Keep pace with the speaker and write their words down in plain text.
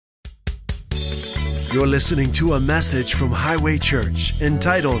You're listening to a message from Highway Church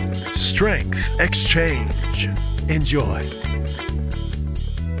entitled Strength Exchange. Enjoy.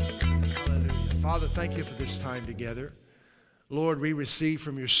 Hallelujah. Father, thank you for this time together. Lord, we receive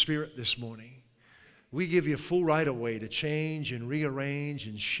from your Spirit this morning. We give you full right of way to change and rearrange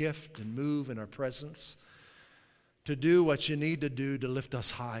and shift and move in our presence, to do what you need to do to lift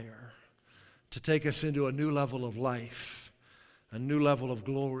us higher, to take us into a new level of life, a new level of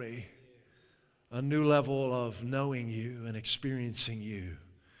glory, a new level of knowing you and experiencing you.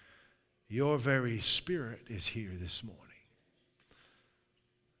 Your very Spirit is here this morning.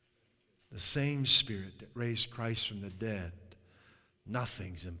 The same Spirit that raised Christ from the dead.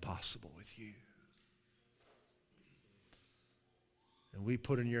 Nothing's impossible with you. And we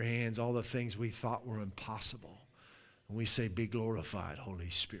put in your hands all the things we thought were impossible. And we say, be glorified, Holy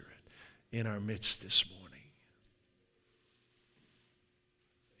Spirit, in our midst this morning.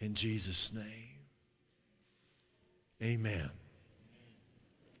 In Jesus' name. Amen.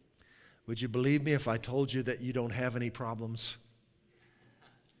 Would you believe me if I told you that you don't have any problems?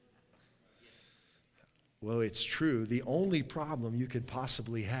 Well, it's true. The only problem you could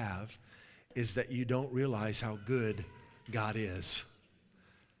possibly have is that you don't realize how good God is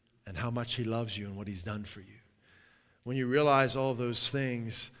and how much He loves you and what He's done for you. When you realize all those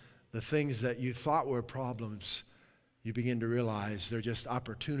things, the things that you thought were problems, you begin to realize they're just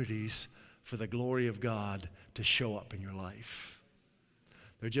opportunities for the glory of God to show up in your life.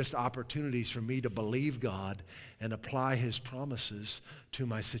 They're just opportunities for me to believe God and apply His promises to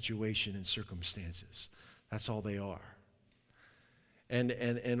my situation and circumstances. That's all they are.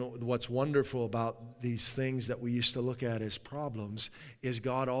 And what's wonderful about these things that we used to look at as problems is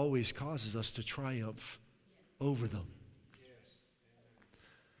God always causes us to triumph over them.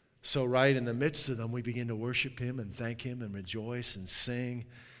 So right in the midst of them, we begin to worship Him and thank Him and rejoice and sing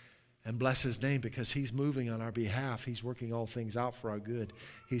and bless His name because He's moving on our behalf. He's working all things out for our good.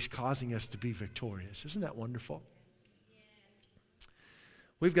 He's causing us to be victorious. Isn't that wonderful?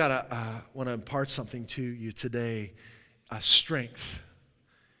 We've got to want to impart something to you today, strength.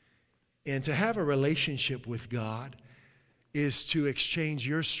 And to have a relationship with God is to exchange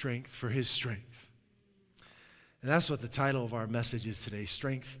your strength for His strength. And that's what the title of our message is today,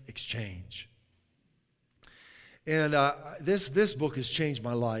 Strength Exchange. And this book has changed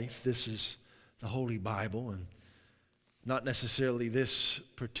my life. This is the Holy Bible, and not necessarily this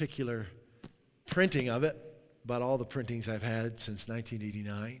particular printing of it, but all the printings I've had since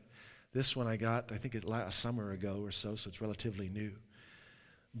 1989. This one I got, I think last summer ago or so it's relatively new.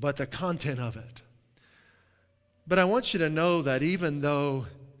 But the content of it. But I want you to know that even though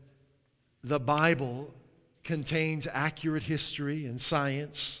the Bible contains accurate history and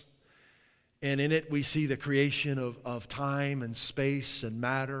science, and in it we see the creation of time and space and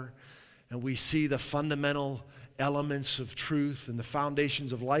matter, and we see the fundamental elements of truth and the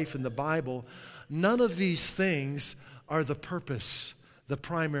foundations of life in the Bible, none of these things are the purpose, the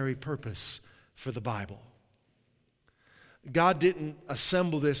primary purpose for the Bible. God didn't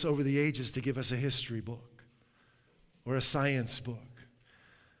assemble this over the ages to give us a history book or a science book.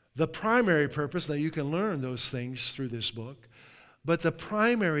 The primary purpose, now you can learn those things through this book, but the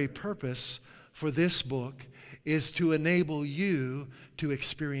primary purpose for this book is to enable you to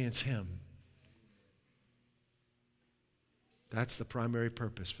experience Him. That's the primary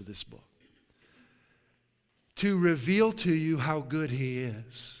purpose for this book. To reveal to you how good He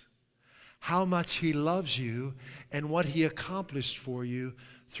is, how much He loves you, and what He accomplished for you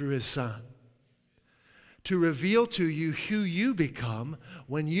through His Son. To reveal to you who you become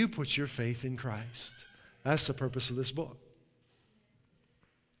when you put your faith in Christ. That's the purpose of this book.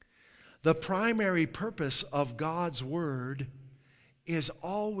 The primary purpose of God's Word is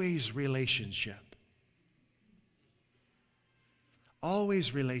always relationship.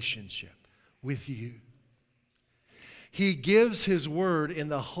 Always relationship with you. He gives His Word in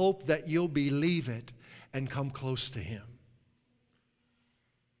the hope that you'll believe it and come close to Him.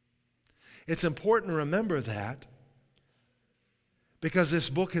 It's important to remember that because this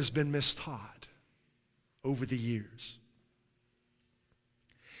book has been mistaught over the years.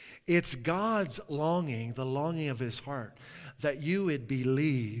 It's God's longing, the longing of His heart, that you would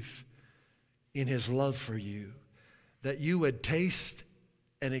believe in His love for you, that you would taste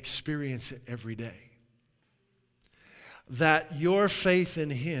and experience it every day. That your faith in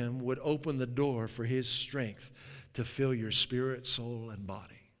Him would open the door for His strength to fill your spirit, soul, and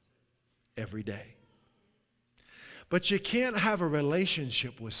body every day. But you can't have a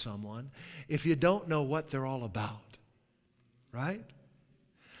relationship with someone if you don't know what they're all about, right?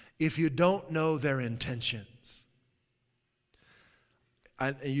 If you don't know their intentions.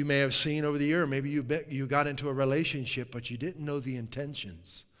 And you may have seen over the year, maybe you got into a relationship, but you didn't know the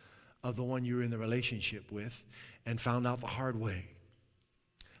intentions of the one you were in the relationship with and found out the hard way.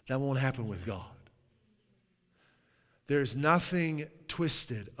 That won't happen with God. There's nothing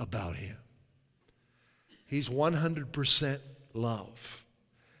twisted about him. He's 100% love.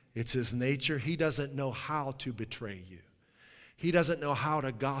 It's his nature. He doesn't know how to betray you. He doesn't know how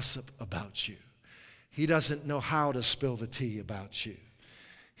to gossip about you. He doesn't know how to spill the tea about you.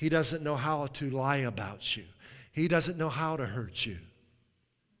 He doesn't know how to lie about you. He doesn't know how to hurt you.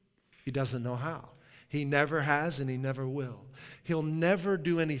 He doesn't know how. He never has and he never will. He'll never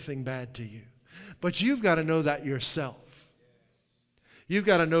do anything bad to you. But you've got to know that yourself. You've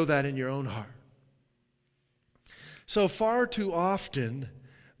got to know that in your own heart. So far too often,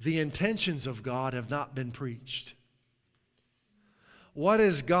 the intentions of God have not been preached. What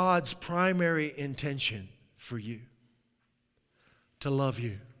is God's primary intention for you? To love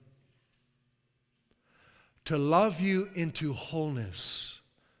you. To love you into wholeness,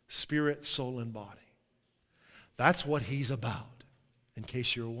 spirit, soul, and body. That's what he's about, in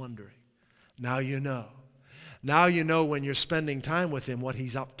case you're wondering. Now you know. Now you know when you're spending time with him what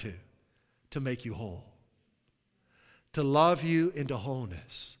he's up to make you whole. To love you into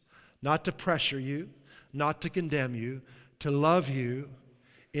wholeness. Not to pressure you, not to condemn you, to love you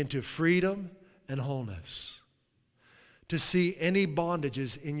into freedom and wholeness. To see any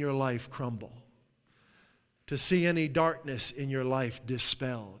bondages in your life crumble. To see any darkness in your life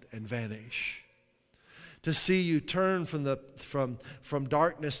dispelled and vanish. To see you turn from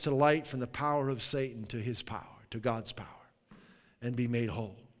darkness to light, from the power of Satan to his power, to God's power, and be made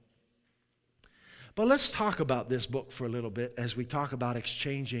whole. But let's talk about this book for a little bit as we talk about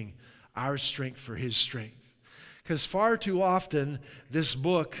exchanging our strength for his strength. Because far too often, this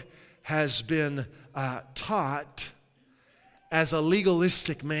book has been taught as a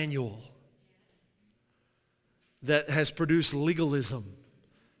legalistic manual that has produced legalism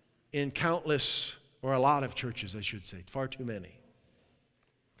in countless, or a lot of churches, I should say, far too many,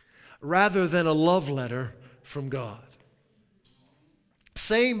 rather than a love letter from God.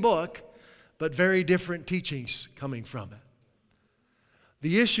 Same book, but very different teachings coming from it.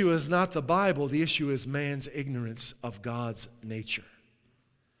 The issue is not the Bible, the issue is man's ignorance of God's nature.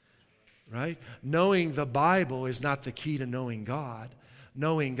 Right? Knowing the Bible is not the key to knowing God.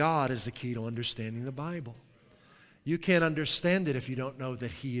 Knowing God is the key to understanding the Bible. You can't understand it if you don't know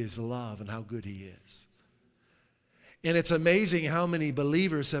that he is love and how good he is. And it's amazing how many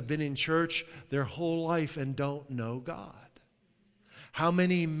believers have been in church their whole life and don't know God. How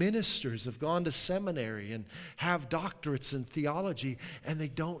many ministers have gone to seminary and have doctorates in theology and they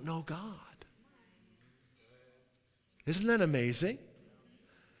don't know God. Isn't that amazing?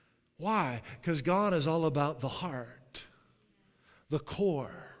 Why? Because God is all about the heart, the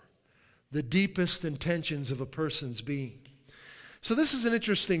core, the deepest intentions of a person's being. So this is an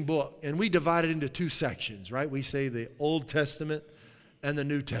interesting book, and we divide it into two sections, right? We say the Old Testament and the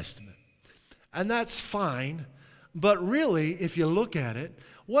New Testament. And that's fine, but really, if you look at it,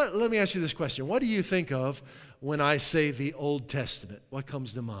 let me ask you this question. What do you think of when I say the Old Testament? What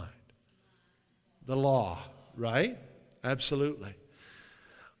comes to mind? The law, right? Absolutely.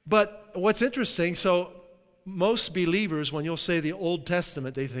 But what's interesting, so most believers, when you'll say the Old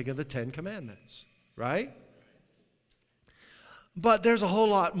Testament, they think of the Ten Commandments, right? But there's a whole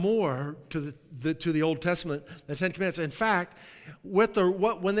lot more to the Old Testament than the Ten Commandments. In fact,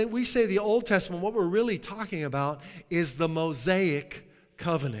 when we say the Old Testament, what we're really talking about is the Mosaic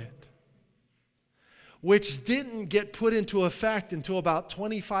covenant, which didn't get put into effect until about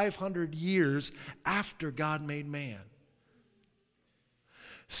 2,500 years after God made man.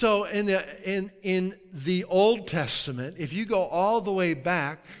 So in the Old Testament, if you go all the way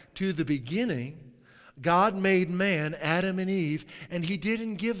back to the beginning, God made man, Adam and Eve, and he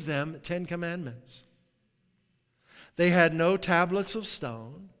didn't give them 10 commandments. They had no tablets of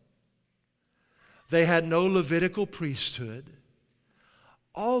stone. They had no Levitical priesthood.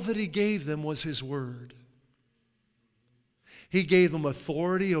 All that he gave them was his word. He gave them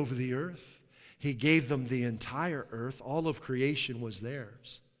authority over the earth. He gave them the entire earth. All of creation was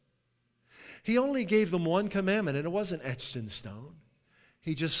theirs. He only gave them one commandment, and it wasn't etched in stone.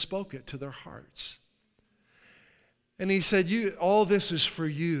 He just spoke it to their hearts. And he said, all this is for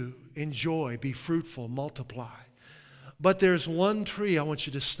you. Enjoy, be fruitful, multiply. But there's one tree I want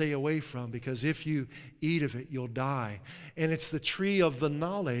you to stay away from, because if you eat of it, you'll die. And it's the tree of the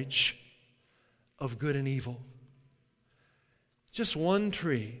knowledge of good and evil. Just one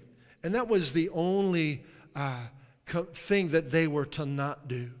tree. And that was the only thing that they were to not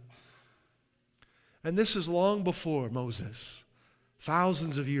do. And this is long before Moses,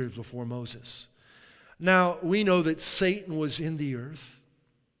 thousands of years before Moses. Now, we know that Satan was in the earth,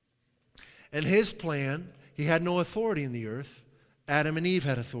 and his plan, he had no authority in the earth. Adam and Eve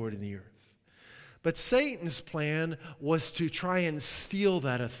had authority in the earth. But Satan's plan was to try and steal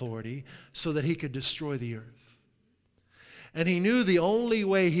that authority so that he could destroy the earth. And he knew the only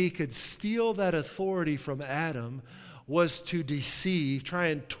way he could steal that authority from Adam was to deceive, try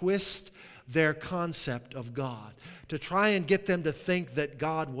and twist their concept of God, to try and get them to think that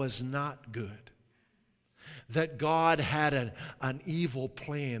God was not good, that God had an evil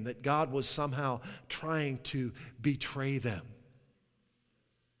plan, that God was somehow trying to betray them.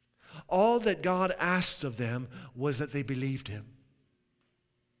 All that God asked of them was that they believed him.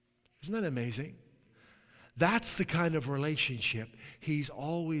 Isn't that amazing? That's the kind of relationship he's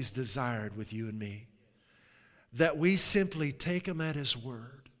always desired with you and me. That we simply take him at his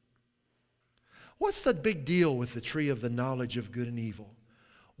word. What's the big deal with the tree of the knowledge of good and evil?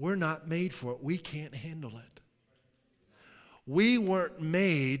 We're not made for it. We can't handle it. We weren't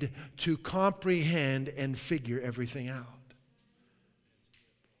made to comprehend and figure everything out.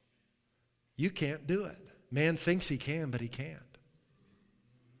 You can't do it. Man thinks he can, but he can't.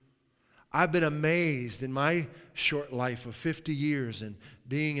 I've been amazed in my short life of 50 years and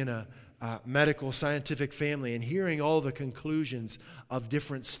being in a medical scientific family and hearing all the conclusions of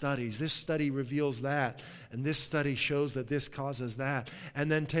different studies. This study reveals that, and this study shows that this causes that.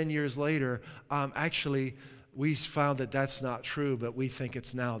 And then 10 years later, actually, we found that that's not true, but we think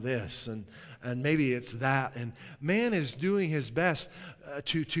it's now this, and maybe it's that. And man is doing his best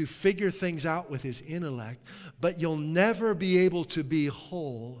to figure things out with his intellect, but you'll never be able to be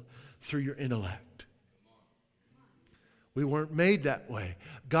whole through your intellect. We weren't made that way.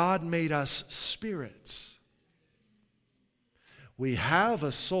 God made us spirits. We have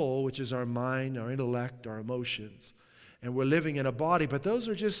a soul, which is our mind, our intellect, our emotions, and we're living in a body, but those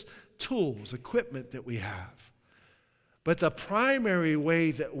are just tools, equipment that we have. But the primary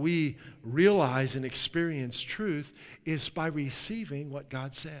way that we realize and experience truth is by receiving what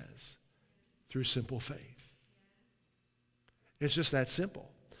God says through simple faith. It's just that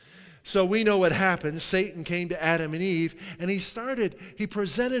simple. So we know what happened. Satan came to Adam and Eve, and he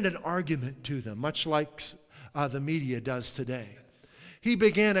presented an argument to them, much like the media does today. He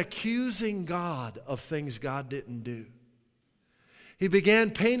began accusing God of things God didn't do. He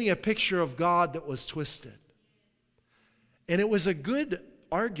began painting a picture of God that was twisted. And it was a good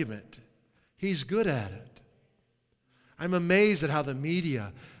argument. He's good at it. I'm amazed at how the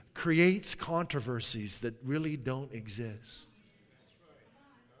media creates controversies that really don't exist.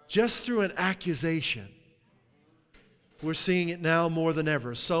 Just through an accusation. We're seeing it now more than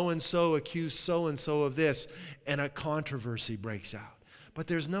ever. So-and-so accused so-and-so of this, and a controversy breaks out. But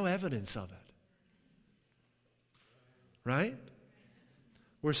there's no evidence of it. Right?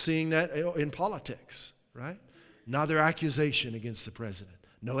 We're seeing that in politics, right? Another accusation against the president.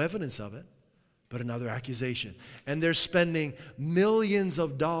 No evidence of it, but another accusation. And they're spending millions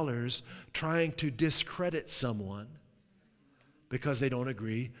of dollars trying to discredit someone because they don't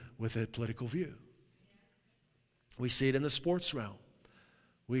agree with a political view. We see it in the sports realm.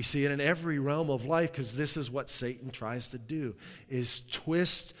 We see it in every realm of life because this is what Satan tries to do, is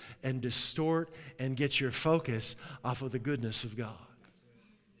twist and distort and get your focus off of the goodness of God.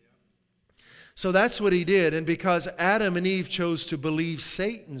 So that's what he did, and because Adam and Eve chose to believe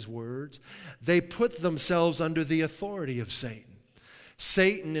Satan's words, they put themselves under the authority of Satan.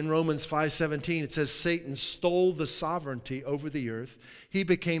 Satan, in Romans 5:17, it says, Satan stole the sovereignty over the earth. He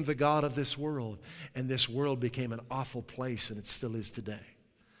became the god of this world, and this world became an awful place, and it still is today.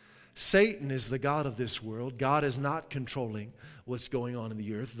 Satan is the god of this world. God is not controlling what's going on in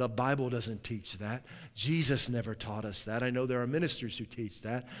the earth. The Bible doesn't teach that. Jesus never taught us that. I know there are ministers who teach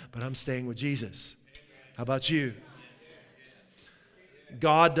that, but I'm staying with Jesus. How about you?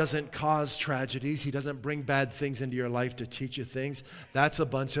 God doesn't cause tragedies. He doesn't bring bad things into your life to teach you things. That's a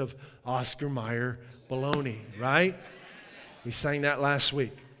bunch of Oscar Mayer baloney, right? We sang that last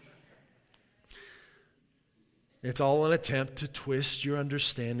week. It's all an attempt to twist your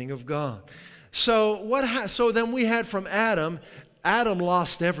understanding of God. So then we had from Adam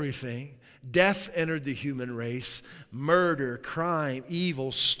lost everything. Death entered the human race. Murder, crime,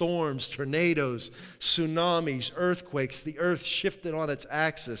 evil, storms, tornadoes, tsunamis, earthquakes. The earth shifted on its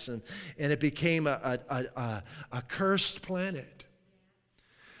axis and it became a cursed planet.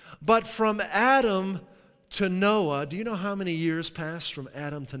 But from Adam to Noah, do you know how many years passed from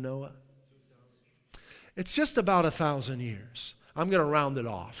Adam to Noah? It's just about 1,000 years. I'm going to round it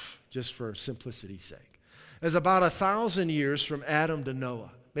off just for simplicity's sake. It's about 1,000 years from Adam to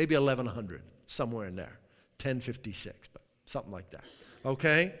Noah, maybe 1,100, somewhere in there, 1056, but something like that.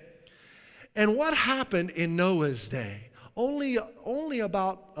 Okay? And what happened in Noah's day? Only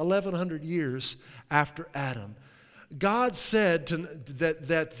about 1,100 years after Adam, God said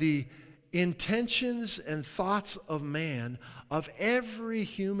that the intentions and thoughts of man, of every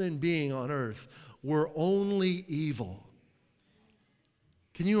human being on earth, were only evil.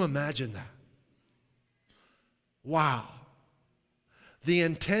 Can you imagine that? Wow. The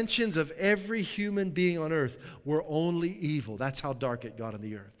intentions of every human being on earth were only evil. That's how dark it got on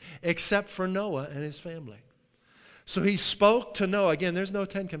the earth, except for Noah and his family. So he spoke to Noah. Again, there's no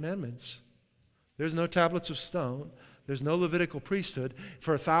 10 Commandments. There's no tablets of stone. There's no Levitical priesthood.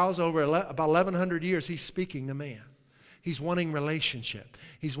 For about 1,100 years, he's speaking to man. He's wanting relationship.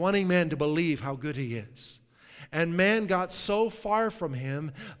 He's wanting man to believe how good he is. And man got so far from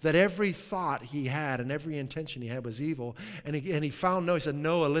him that every thought he had and every intention he had was evil. And he found Noah. He said,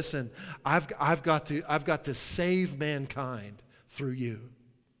 Noah, listen, I've got to save mankind through you.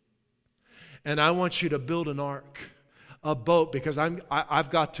 And I want you to build an ark, a boat, because I've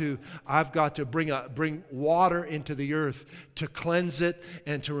got to bring water into the earth to cleanse it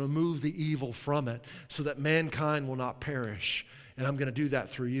and to remove the evil from it so that mankind will not perish. And I'm going to do that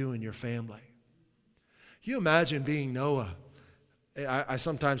through you and your family. Can you imagine being Noah? I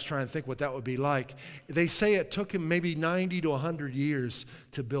sometimes try and think what that would be like. They say it took him maybe 90 to 100 years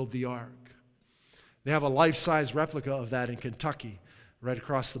to build the ark. They have a life-size replica of that in Kentucky, right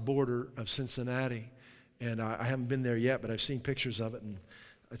across the border of Cincinnati. And I haven't been there yet, but I've seen pictures of it, and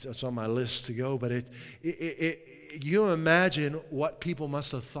it's on my list to go. But you imagine what people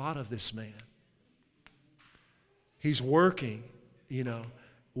must have thought of this man. He's working,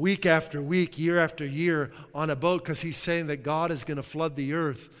 week after week, year after year on a boat because he's saying that God is going to flood the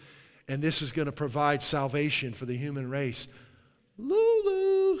earth and this is going to provide salvation for the human race.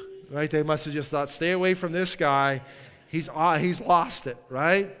 Lulu, right? They must have just thought, stay away from this guy. He's lost it,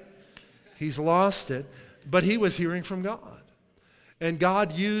 right? He's lost it. But he was hearing from God. And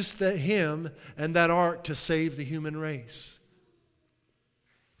God used him and that ark to save the human race.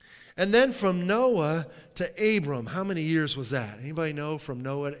 And then from Noah to Abram, how many years was that? Anybody know from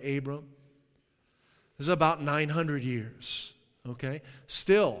Noah to Abram? It was about 900 years. Okay?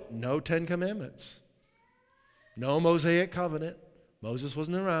 Still, no 10 Commandments. No Mosaic covenant. Moses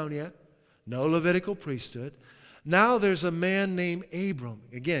wasn't around yet. No Levitical priesthood. Now there's a man named Abram.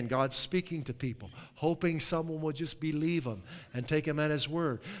 Again, God's speaking to people, hoping someone will just believe him and take him at his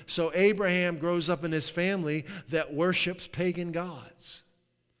word. So Abraham grows up in his family that worships pagan gods,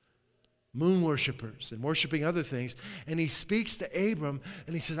 moon worshipers and worshiping other things. And he speaks to Abram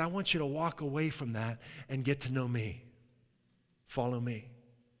and he says, I want you to walk away from that and get to know me. Follow me.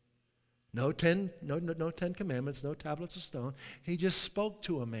 No 10 Commandments, no tablets of stone. He just spoke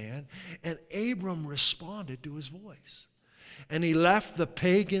to a man, and Abram responded to his voice. And he left the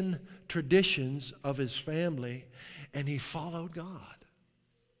pagan traditions of his family, and he followed God.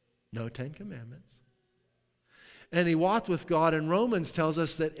 No 10 Commandments. And he walked with God, and Romans tells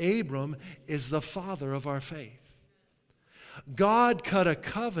us that Abram is the father of our faith. God cut a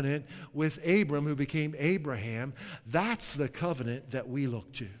covenant with Abram, who became Abraham. That's the covenant that we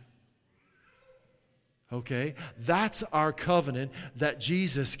look to. Okay? That's our covenant that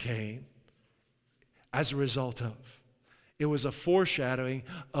Jesus came as a result of. It was a foreshadowing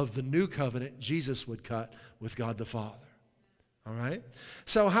of the new covenant Jesus would cut with God the Father. All right?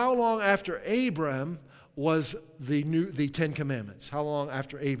 So how long after Abram was the 10 Commandments? How long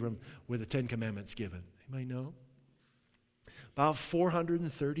after Abram were the 10 Commandments given? Anybody know? About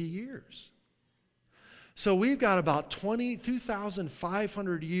 430 years. So we've got about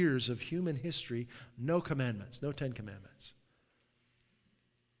 2,500 years of human history, no commandments, no 10 Commandments.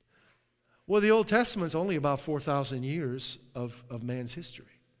 Well, the Old Testament's only about 4,000 years of man's history.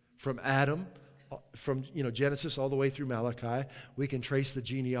 From Adam, from Genesis all the way through Malachi. We can trace the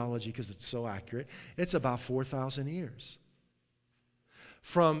genealogy because it's so accurate. It's about 4,000 years.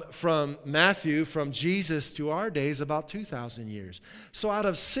 From Matthew, from Jesus to our days, about 2,000 years. So out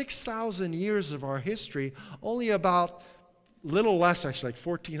of 6,000 years of our history, only about little less, actually, like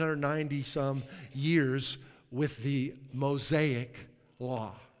 1,490 some years with the Mosaic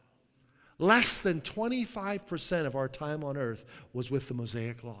law. Less than 25% of our time on earth was with the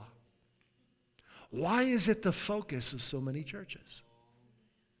Mosaic law. Why is it the focus of so many churches?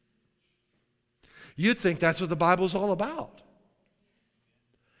 You'd think that's what the Bible's all about.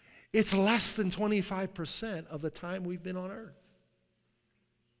 It's less than 25% of the time we've been on earth.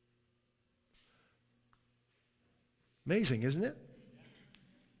 Amazing, isn't it?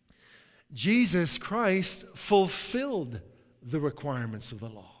 Jesus Christ fulfilled the requirements of the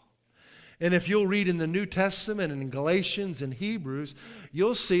law. And if you'll read in the New Testament and in Galatians and Hebrews,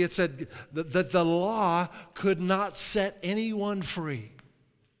 you'll see it said that the law could not set anyone free.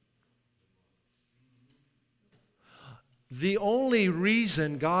 The only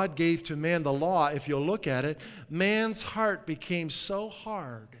reason God gave to man the law, if you'll look at it, man's heart became so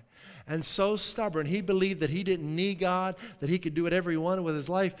hard and so stubborn. He believed that he didn't need God, that he could do whatever he wanted with his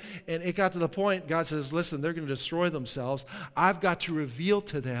life. And it got to the point, God says, listen, they're going to destroy themselves. I've got to reveal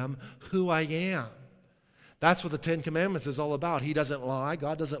to them who I am. That's what the Ten Commandments is all about. He doesn't lie.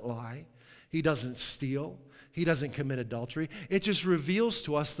 God doesn't lie. He doesn't steal. He doesn't commit adultery. It just reveals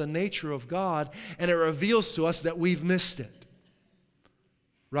to us the nature of God, and it reveals to us that we've missed it.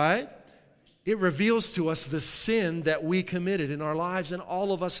 Right? It reveals to us the sin that we committed in our lives, and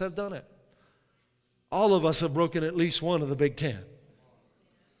all of us have done it. All of us have broken at least one of the big 10.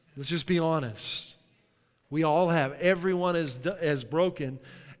 Let's just be honest. We all have. Everyone has broken.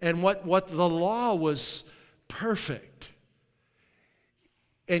 And what the law was perfect.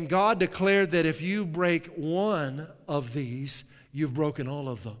 And God declared that if you break one of these, you've broken all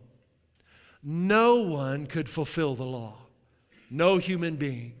of them. No one could fulfill the law. No human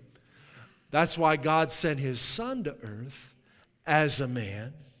being. That's why God sent His Son to earth as a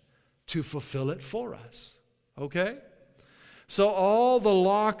man to fulfill it for us. Okay? So all the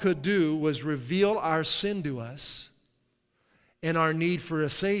law could do was reveal our sin to us and our need for a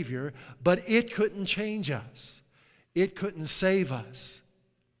Savior, but it couldn't change us. It couldn't save us.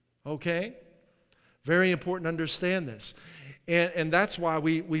 Okay? Very important to understand this. And that's why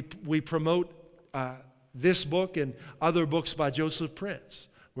we promote this book and other books by Joseph Prince.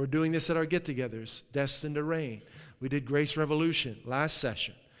 We're doing this at our get-togethers, Destined to Reign. We did Grace Revolution last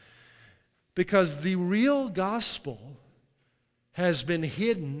session. Because the real gospel has been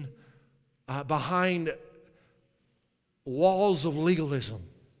hidden behind walls of legalism.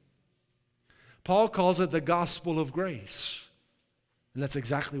 Paul calls it the gospel of grace. And that's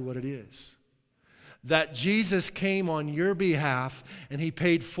exactly what it is. That Jesus came on your behalf and He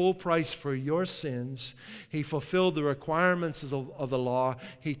paid full price for your sins. He fulfilled the requirements of the law.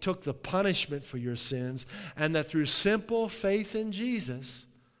 He took the punishment for your sins. And that through simple faith in Jesus,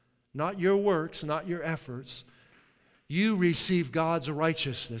 not your works, not your efforts, you receive God's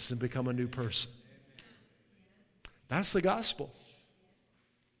righteousness and become a new person. That's the gospel.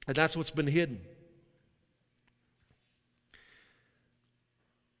 And that's what's been hidden.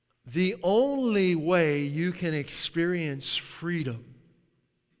 The only way you can experience freedom,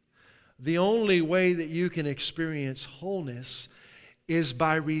 the only way that you can experience wholeness is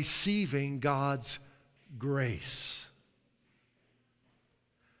by receiving God's grace.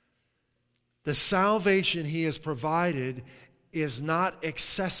 The salvation He has provided is not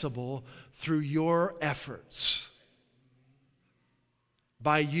accessible through your efforts,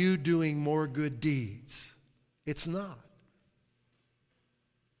 by you doing more good deeds. It's not.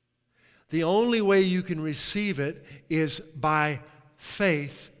 The only way you can receive it is by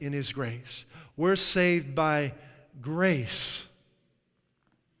faith in His grace. We're saved by grace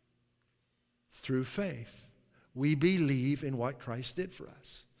through faith. We believe in what Christ did for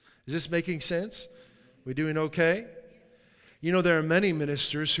us. Is this making sense? We doing okay? You know, there are many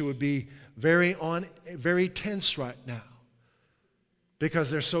ministers who would be very tense right now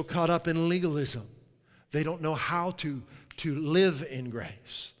because they're so caught up in legalism. They don't know how to live in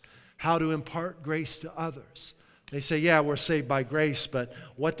grace, how to impart grace to others. They say, yeah, we're saved by grace, but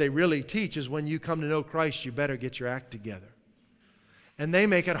what they really teach is when you come to know Christ, you better get your act together. And they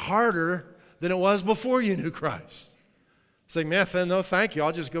make it harder than it was before you knew Christ. Say, man, no, thank you.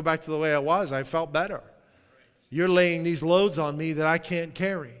 I'll just go back to the way I was. I felt better. You're laying these loads on me that I can't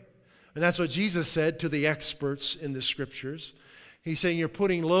carry. And that's what Jesus said to the experts in the Scriptures. He's saying you're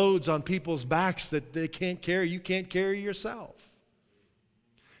putting loads on people's backs that they can't carry. You can't carry yourself.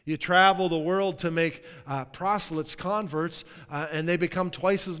 You travel the world to make proselytes, converts, and they become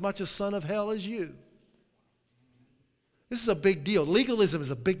twice as much a son of hell as you. This is a big deal. Legalism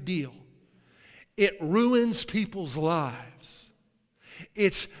is a big deal. It ruins people's lives.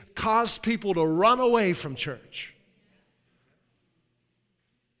 It's caused people to run away from church.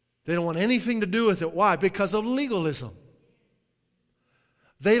 They don't want anything to do with it. Why? Because of legalism.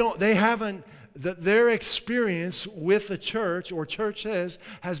 Their experience with the church or churches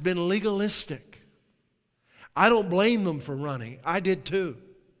has been legalistic. I don't blame them for running. I did too.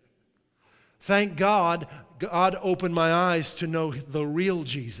 Thank God, God opened my eyes to know the real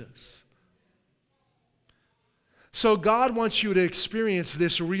Jesus. So God wants you to experience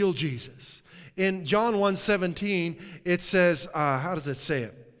this real Jesus. In John 1:17, it says, how does it say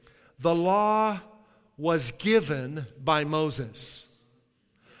it? The law was given by Moses.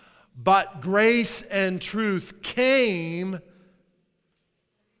 But grace and truth came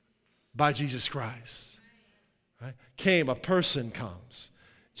by Jesus Christ. Right? Came, a person comes.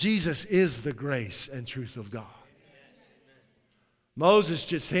 Jesus is the grace and truth of God. Moses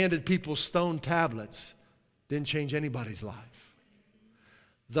just handed people stone tablets. Didn't change anybody's life.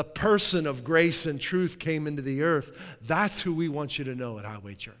 The person of grace and truth came into the earth. That's who we want you to know at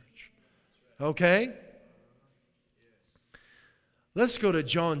Highway Church. Okay? Let's go to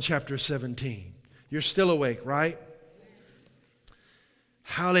John chapter 17. You're still awake, right?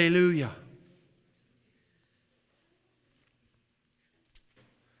 Hallelujah.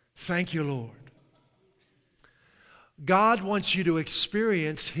 Thank you, Lord. God wants you to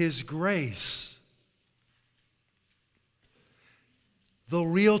experience His grace. The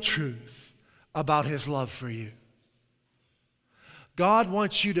real truth about His love for you. God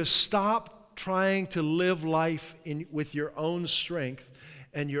wants you to stop trying to live life with your own strength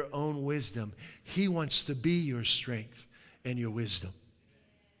and your own wisdom. He wants to be your strength and your wisdom.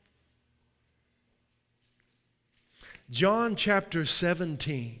 John chapter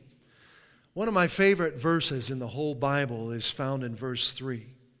 17. One of my favorite verses in the whole Bible is found in verse 3.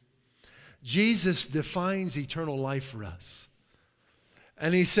 Jesus defines eternal life for us.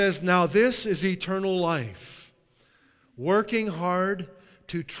 And He says, now this is eternal life, working hard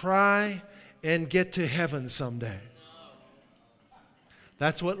to try and get to heaven someday.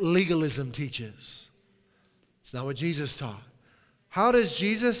 That's what legalism teaches. It's not what Jesus taught. How does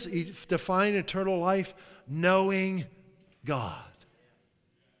Jesus define eternal life? Knowing God.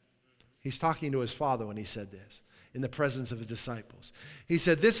 He's talking to His Father when He said this, in the presence of His disciples. He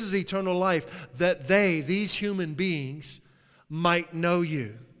said, this is eternal life, that they, these human beings, might know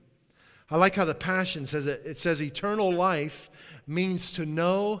you. I like how the Passion says it. It says eternal life means to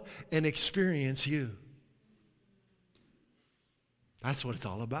know and experience you. That's what it's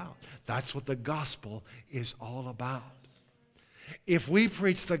all about. That's what the gospel is all about. If we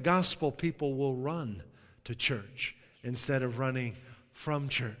preach the gospel, people will run to church instead of running from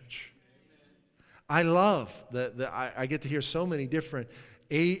church. I love that I get to hear so many different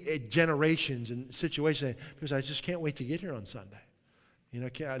generations and situations because I just can't wait to get here on Sunday. You know,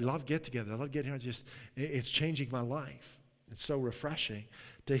 I love get-together. I love getting here. It's changing my life. It's so refreshing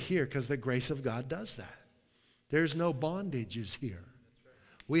to hear because the grace of God does that. There's no bondages here.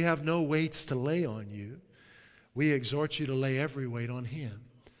 We have no weights to lay on you. We exhort you to lay every weight on Him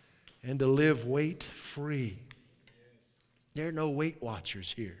and to live weight-free. There are no Weight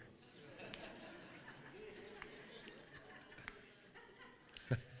Watchers here.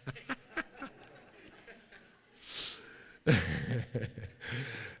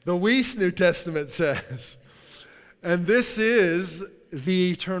 The Weiss New Testament says, and this is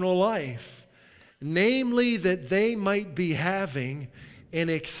the eternal life, namely that they might be having an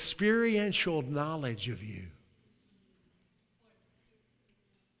experiential knowledge of you.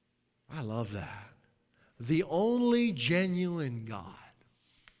 I love that. The only genuine God.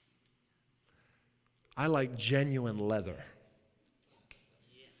 I like genuine leather.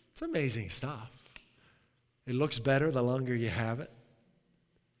 It's amazing stuff. It looks better the longer you have it,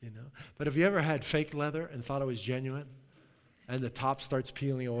 you know. But have you ever had fake leather and thought it was genuine, and the top starts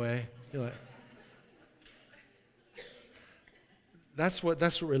peeling away? You're like, that's what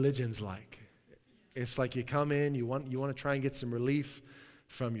religion's like. It's like you come in, you want to try and get some relief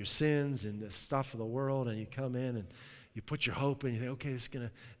from your sins and the stuff of the world, and you come in and you put your hope in. You think, okay, it's gonna,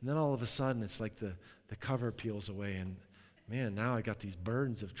 and then all of a sudden it's like the cover peels away, and man, now I got these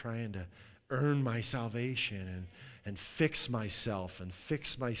burdens of trying to earn my salvation and fix myself and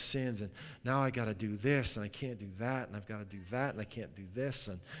fix my sins, and now I got to do this and I can't do that, and I've got to do that and I can't do this,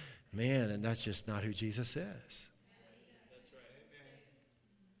 and man, and that's just not who Jesus is.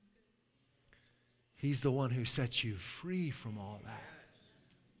 He's the one who sets you free from all that.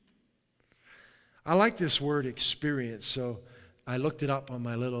 I like this word experience, so I looked it up on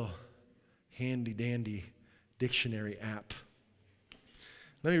my little handy-dandy dictionary app.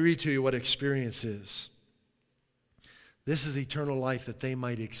 Let me read to you what experience is. This is eternal life, that they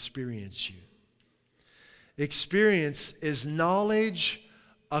might experience you. Experience is knowledge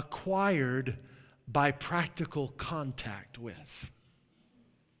acquired by practical contact with.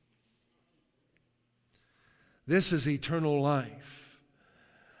 This is eternal life,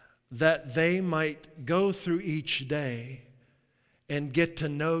 that they might go through each day and get to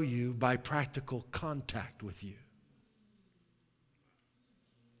know you by practical contact with you.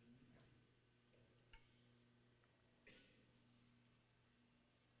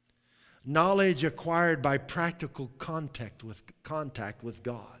 Knowledge acquired by practical contact with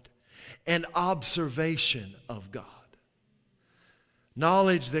God and observation of God.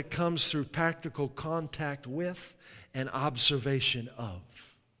 Knowledge that comes through practical contact with and observation of.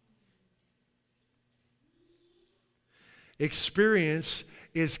 Experience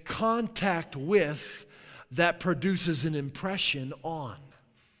is contact with that produces an impression on.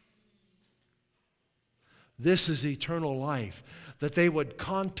 This is eternal life, that they would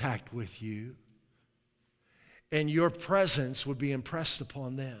contact with you and your presence would be impressed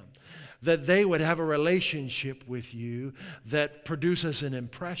upon them. That they would have a relationship with you that produces an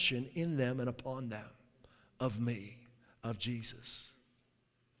impression in them and upon them of me, of Jesus.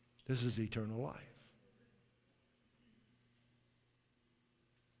 This is eternal life.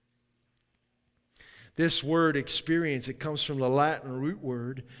 This word experience, it comes from the Latin root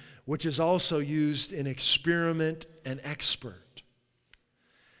word, which is also used in experiment and expert.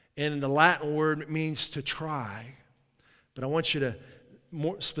 And the Latin word means to try. But I want you to,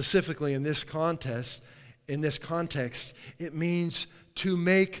 more specifically in this context, it means to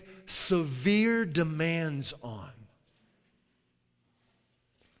make severe demands on.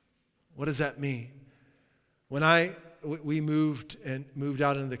 What does that mean? When we moved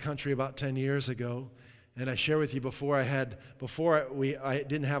out into the country about 10 years ago, and I share with you I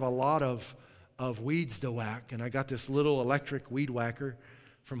didn't have a lot of weeds to whack, and I got this little electric weed whacker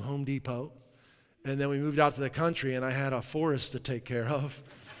from Home Depot. And then we moved out to the country, and I had a forest to take care of.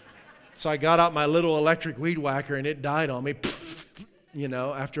 So I got out my little electric weed whacker, and it died on me.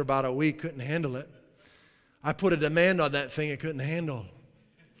 After about a week, couldn't handle it. I put a demand on that thing it couldn't handle.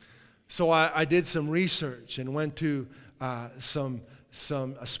 So I did some research and went to some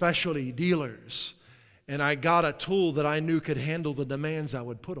specialty dealers, and I got a tool that I knew could handle the demands I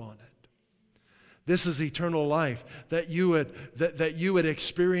would put on it. This is eternal life, that you would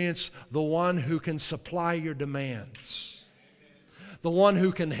experience the one who can supply your demands, the one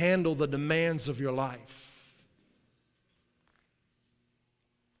who can handle the demands of your life.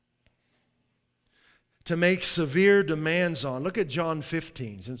 To make severe demands on. Look at John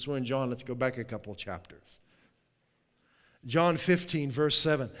 15. Since we're in John, let's go back a couple chapters. John 15, verse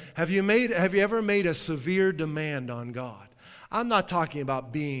 7. Have you ever made a severe demand on God? I'm not talking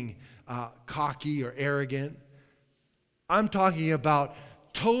about being cocky or arrogant. I'm talking about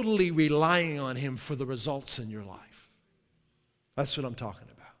totally relying on Him for the results in your life. That's what I'm talking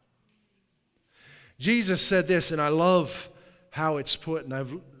about. Jesus said this, and I love how it's put,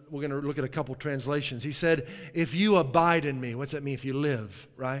 and we're going to look at a couple translations. He said, if you abide in me, what's that mean? If you live,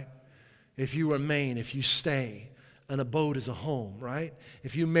 right? If you remain, if you stay. An abode is a home, right?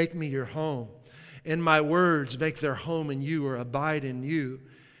 If you make me your home, and my words make their home in you or abide in you,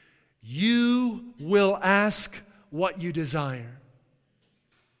 you will ask what you desire.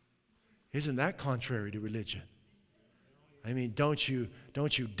 Isn't that contrary to religion? I mean, don't you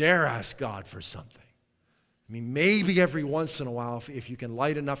dare ask God for something. I mean, maybe every once in a while, if you can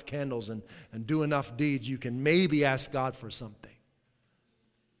light enough candles and do enough deeds, you can maybe ask God for something.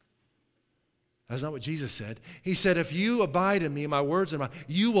 That's not what Jesus said. He said, if you abide in me, my words in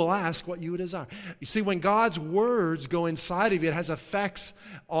you will ask what you desire. You see, when God's words go inside of you, it has effects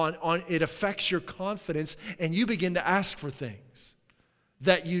it affects your confidence, and you begin to ask for things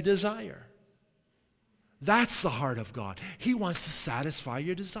that you desire. That's the heart of God. He wants to satisfy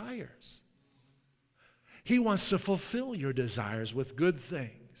your desires. He wants to fulfill your desires with good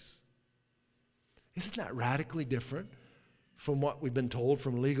things. Isn't that radically different from what we've been told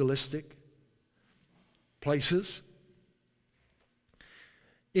from legalistic places?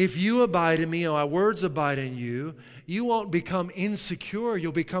 If you abide in me and my words abide in you, you won't become insecure,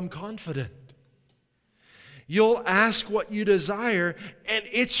 you'll become confident. You'll ask what you desire, and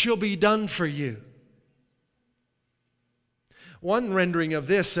it shall be done for you. One rendering of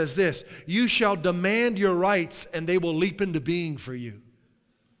this says this, you shall demand your rights, and they will leap into being for you.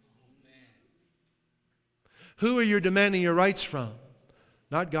 Who are you demanding your rights from?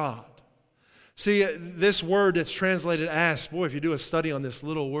 Not God. See, this word that's translated ask, boy, if you do a study on this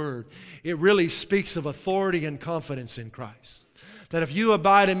little word, it really speaks of authority and confidence in Christ. That if you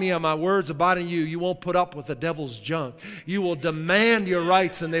abide in me and my words abide in you, you won't put up with the devil's junk. You will demand your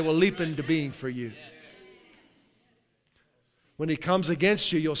rights, and they will leap into being for you. When he comes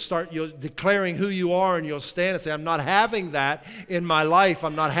against you, you'll declaring who you are, and you'll stand and say, I'm not having that in my life.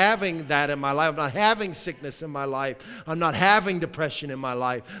 I'm not having that in my life. I'm not having sickness in my life. I'm not having depression in my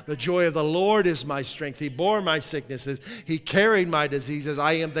life. The joy of the Lord is my strength. He bore my sicknesses. He carried my diseases.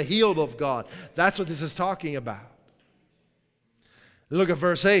 I am the healed of God. That's what this is talking about. Look at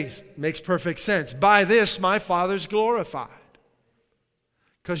verse 8. It makes perfect sense. By this my Father's glorified.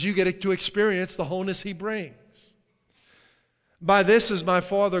 Because you get to experience the wholeness He brings. By this is my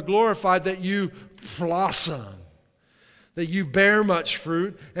Father glorified, that you blossom. that you bear much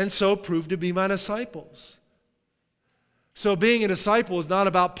fruit, and so prove to be my disciples. So being a disciple is not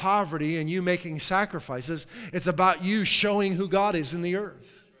about poverty and you making sacrifices. It's about you showing who God is in the earth.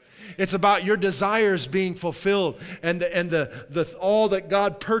 It's about your desires being fulfilled and all that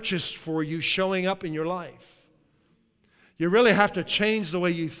God purchased for you showing up in your life. You really have to change the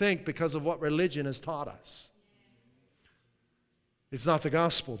way you think because of what religion has taught us. It's not the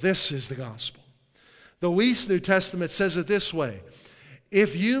gospel. This is the gospel. The Weiss New Testament says it this way.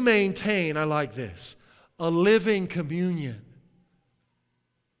 If you maintain, I like this, a living communion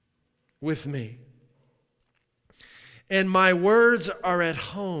with me, and my words are at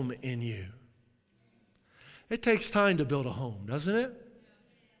home in you. It takes time to build a home, doesn't it?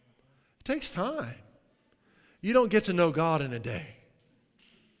 It takes time. You don't get to know God in a day.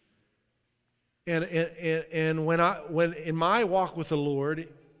 And when in my walk with the Lord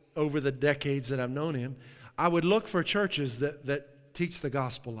over the decades that I've known Him, I would look for churches that teach the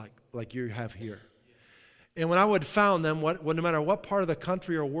gospel like you have here. And when I would found them, no matter what part of the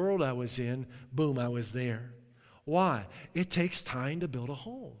country or world I was in, boom, I was there. Why? It takes time to build a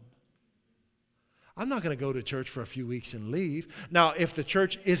home. I'm not going to go to church for a few weeks and leave. Now, if the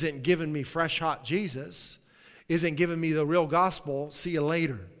church isn't giving me fresh, hot Jesus, isn't giving me the real gospel, see you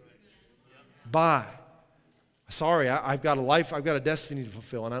later. Bye. Sorry, I've got a life, I've got a destiny to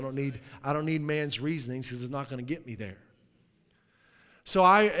fulfill, and I don't need man's reasonings because it's not going to get me there. So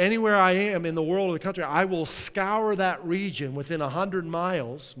anywhere I am in the world or the country, I will scour that region within 100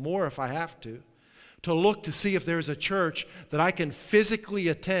 miles, more if I have to look to see if there's a church that I can physically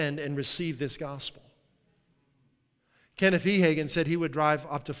attend and receive this gospel. Kenneth E. Hagin said he would drive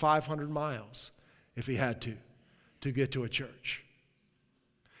up to 500 miles if he had to get to a church.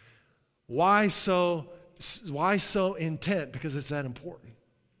 Why so intent? Because it's that important.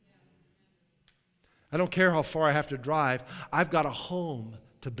 I don't care how far I have to drive. I've got a home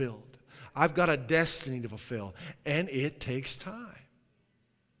to build. I've got a destiny to fulfill, and it takes time.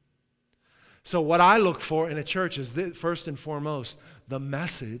 So what I look for in a church is, first and foremost, the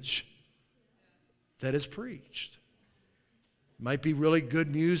message that is preached. It might be really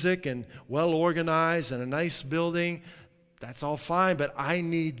good music and well organized and a nice building. That's all fine, but I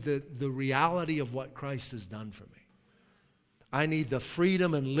need the reality of what Christ has done for me. I need the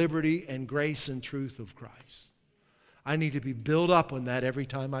freedom and liberty and grace and truth of Christ. I need to be built up on that every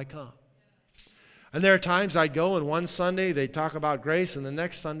time I come. And there are times I'd go and one Sunday they'd talk about grace and the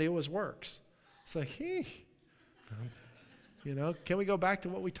next Sunday it was works. It's like, can we go back to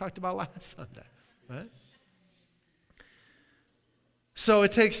what we talked about last Sunday, right? So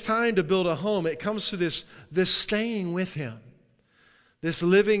it takes time to build a home. It comes to this staying with Him, this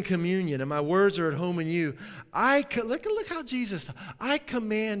living communion, and my words are at home in you. Look how Jesus, I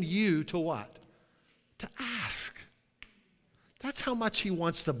command you to what? To ask. That's how much He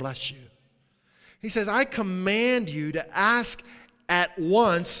wants to bless you. He says, I command you to ask at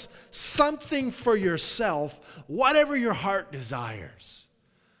once something for yourself, whatever your heart desires.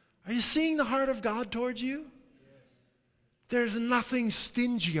 Are you seeing the heart of God towards you? There's nothing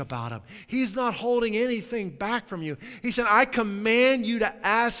stingy about Him. He's not holding anything back from you. He said, I command you to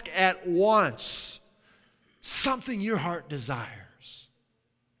ask at once something your heart desires.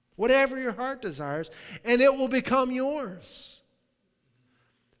 Whatever your heart desires, and it will become yours.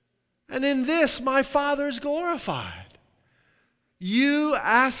 And in this, my Father is glorified. You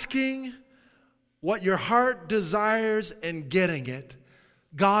asking what your heart desires and getting it,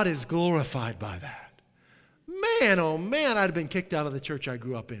 God is glorified by that. Man, oh man, I'd have been kicked out of the church I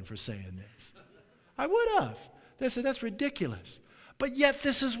grew up in for saying this. I would have. They said, that's ridiculous. But yet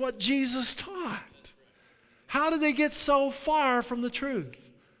this is what Jesus taught. How did they get so far from the truth?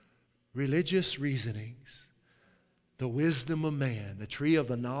 Religious reasonings. The wisdom of man, the tree of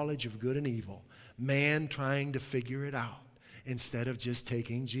the knowledge of good and evil. Man trying to figure it out instead of just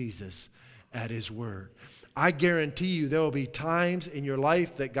taking Jesus at His word. I guarantee you there will be times in your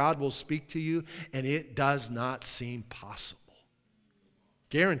life that God will speak to you and it does not seem possible.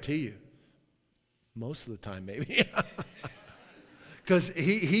 Guarantee you. Most of the time maybe. Because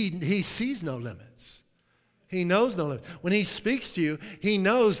he sees no limits. He knows no limits. When He speaks to you, He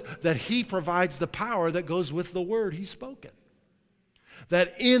knows that He provides the power that goes with the word He's spoken.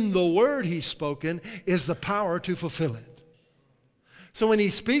 That in the word He's spoken is the power to fulfill it. So when He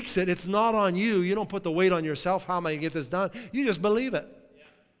speaks it, it's not on you. You don't put the weight on yourself. How am I going to get this done? You just believe it.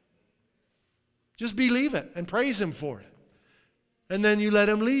 Just believe it and praise Him for it. And then you let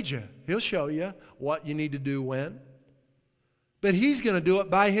Him lead you. He'll show you what you need to do when. But He's going to do it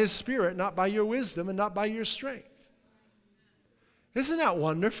by His Spirit, not by your wisdom and not by your strength. Isn't that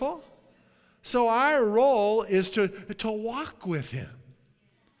wonderful? So our role is to walk with Him,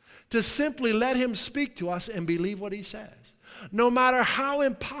 to simply let Him speak to us and believe what He says. No matter how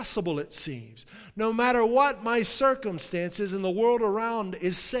impossible it seems, no matter what my circumstances and the world around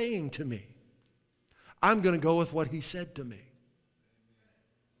is saying to me, I'm going to go with what He said to me.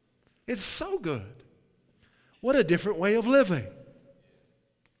 It's so good. What a different way of living.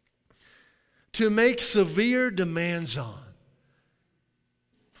 To make severe demands on.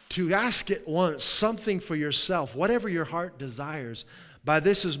 To ask at once something for yourself, whatever your heart desires. By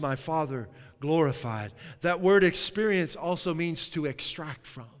this is my Father glorified. That word experience also means to extract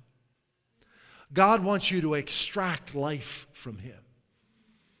from. God wants you to extract life from Him.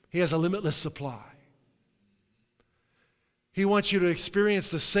 He has a limitless supply. He wants you to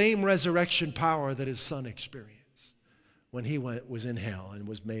experience the same resurrection power that His Son experienced when He was in hell and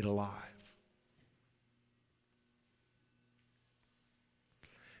was made alive.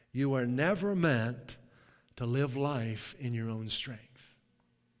 You are never meant to live life in your own strength.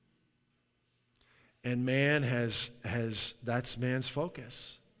 And man that's man's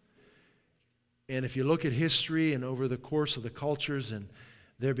focus. And if you look at history and over the course of the cultures, and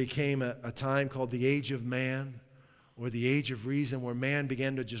there became a time called the Age of Man, or the Age of Reason, where man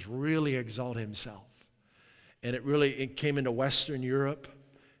began to just really exalt himself. And it came into Western Europe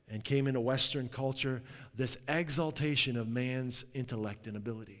and came into Western culture, this exaltation of man's intellect and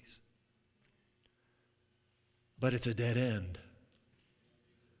abilities. But it's a dead end.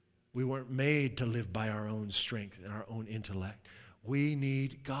 We weren't made to live by our own strength and our own intellect. We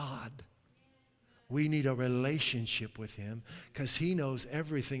need God. We need a relationship with Him because He knows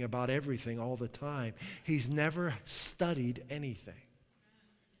everything about everything all the time. He's never studied anything.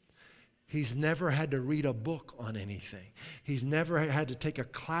 He's never had to read a book on anything. He's never had to take a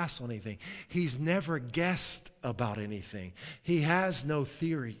class on anything. He's never guessed about anything. He has no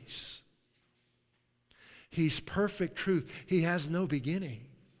theories. He's perfect truth. He has no beginning.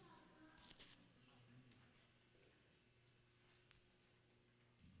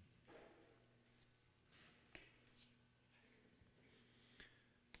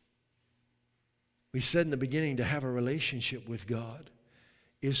 We said in the beginning, to have a relationship with God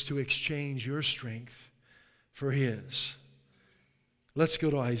is to exchange your strength for His. Let's go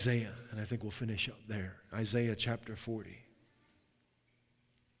to Isaiah, and I think we'll finish up there. Isaiah chapter 40.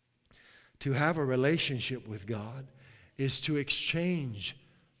 To have a relationship with God is to exchange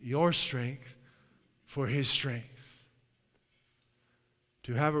your strength for His strength.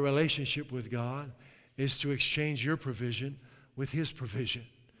 To have a relationship with God is to exchange your provision with His provision,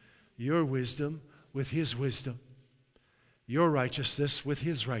 your wisdom with His wisdom, your righteousness with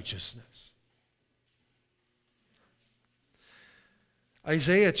His righteousness.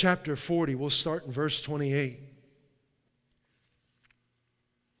 Isaiah chapter 40, we'll start in verse 28.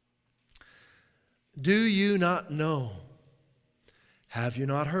 Do you not know? Have you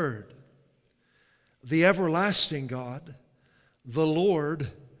not heard? The everlasting God, the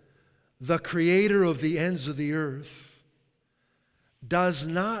Lord, the creator of the ends of the earth, does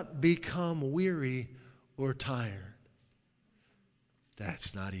not become weary or tired.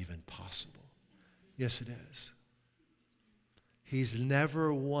 That's not even possible. Yes, it is. He's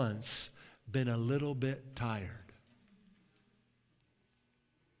never once been a little bit tired.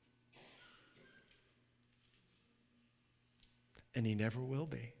 And He never will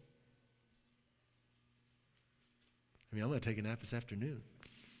be. I mean, I'm going to take a nap this afternoon.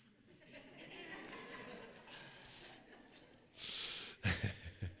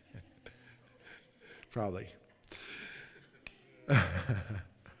 Probably.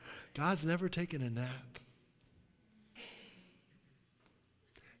 God's never taken a nap.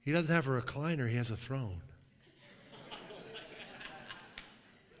 He doesn't have a recliner, He has a throne.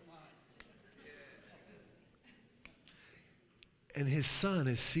 And His Son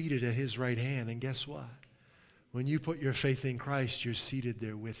is seated at His right hand. And guess what? When you put your faith in Christ, you're seated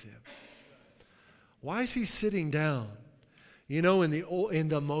there with Him. Why is He sitting down? You know, in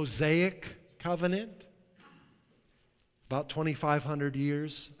the Mosaic covenant, about 2,500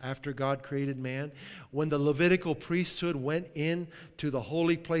 years after God created man, when the Levitical priesthood went into the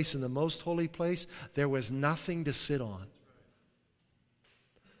holy place and the most holy place, there was nothing to sit on.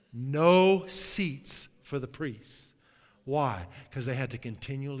 No seats for the priests. Why? Because they had to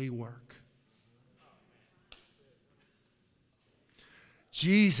continually work.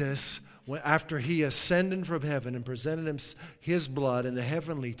 Jesus, after He ascended from heaven and presented His blood in the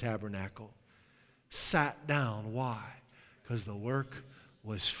heavenly tabernacle, sat down. Why? Because the work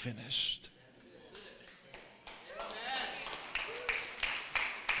was finished.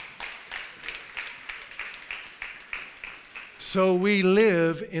 So we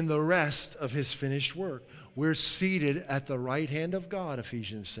live in the rest of his finished work. We're seated at the right hand of God,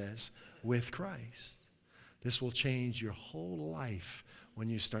 Ephesians says, with Christ. This will change your whole life when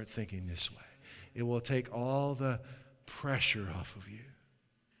you start thinking this way. It will take all the pressure off of you.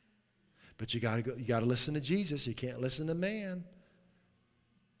 But you got to listen to Jesus. You can't listen to man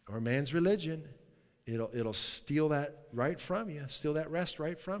or man's religion. It'll steal that right from you, steal that rest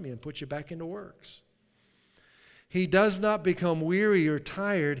right from you and put you back into works. He does not become weary or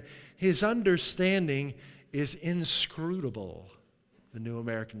tired. His understanding is inscrutable, the New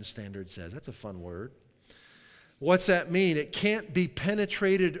American Standard says. That's a fun word. What's that mean? It can't be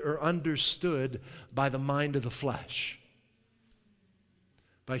penetrated or understood by the mind of the flesh,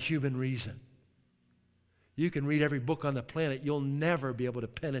 by human reason. You can read every book on the planet. You'll never be able to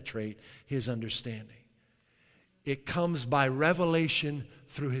penetrate his understanding. It comes by revelation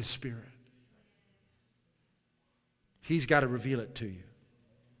through his Spirit. He's got to reveal it to you.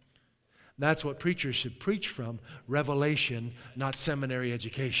 That's what preachers should preach from, revelation, not seminary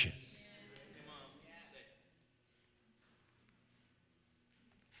education.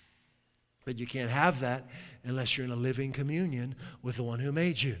 But you can't have that unless you're in a living communion with the one who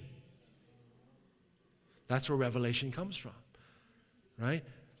made you. That's where revelation comes from, right?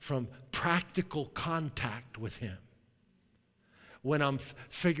 From practical contact with him. When I'm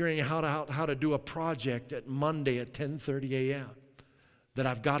figuring out how to do a project at Monday at 10:30 a.m. that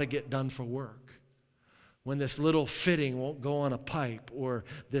I've got to get done for work. When this little fitting won't go on a pipe, or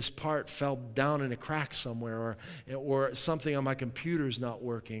this part fell down in a crack somewhere, or something on my computer's not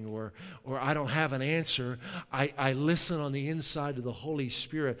working, or I don't have an answer, I listen on the inside of the Holy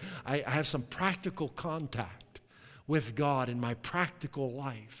Spirit. I have some practical contact with God in my practical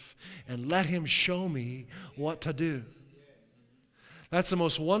life and let him show me what to do. That's the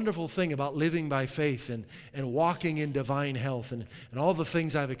most wonderful thing about living by faith and walking in divine health and all the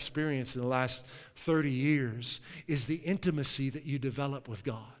things I've experienced in the last 30 years is the intimacy that you develop with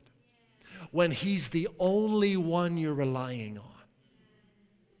God when he's the only one you're relying on.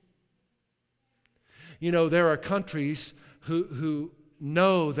 You know, there are countries who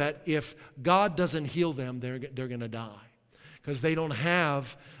know that if God doesn't heal them, they're going to die because they don't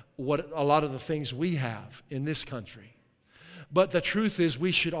have what a lot of the things we have in this country. But the truth is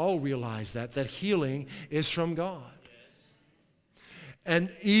we should all realize that healing is from God.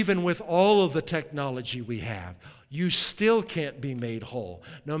 And even with all of the technology we have, you still can't be made whole.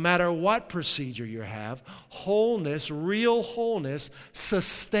 No matter what procedure you have, wholeness, real wholeness,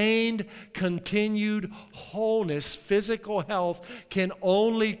 sustained, continued wholeness, physical health can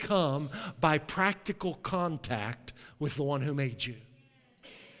only come by practical contact with the one who made you.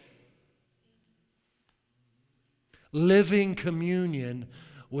 Living communion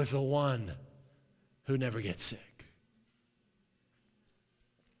with the one who never gets sick.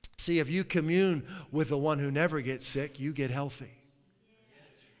 See, if you commune with the one who never gets sick, you get healthy.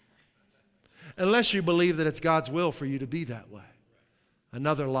 Unless you believe that it's God's will for you to be that way.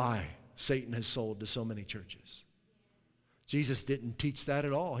 Another lie Satan has sold to so many churches. Jesus didn't teach that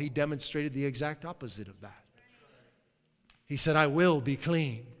at all. He demonstrated the exact opposite of that. He said, I will be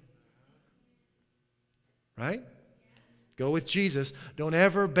clean. Right? Go with Jesus. Don't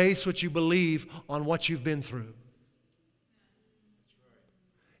ever base what you believe on what you've been through.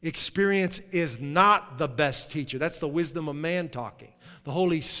 Experience is not the best teacher. That's the wisdom of man talking. The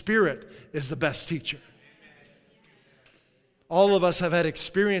Holy Spirit is the best teacher. All of us have had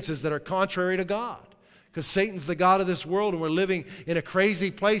experiences that are contrary to God because Satan's the God of this world and we're living in a crazy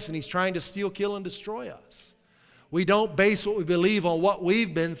place and he's trying to steal, kill, and destroy us. We don't base what we believe on what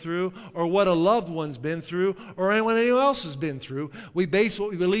we've been through or what a loved one's been through or anyone else has been through. We base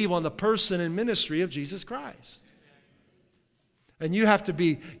what we believe on the person and ministry of Jesus Christ. And you have to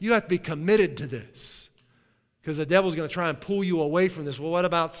be committed to this because the devil's going to try and pull you away from this. Well, what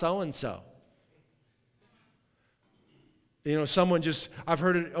about so-and-so? You know, I've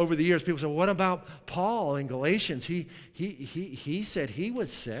heard it over the years, people say, well, what about Paul in Galatians? He said he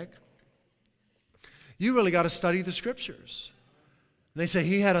was sick. You really got to study the Scriptures. And they say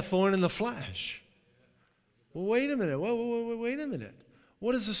he had a thorn in the flesh. Well, wait a minute. Wait a minute.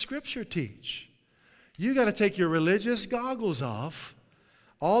 What does the Scripture teach? You got to take your religious goggles off,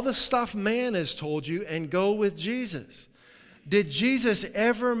 all the stuff man has told you, and go with Jesus. Did Jesus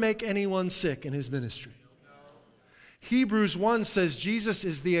ever make anyone sick in his ministry? Hebrews 1 says Jesus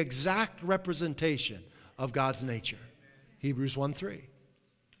is the exact representation of God's nature. Hebrews 1:3.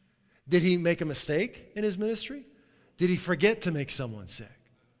 Did he make a mistake in his ministry? Did he forget to make someone sick?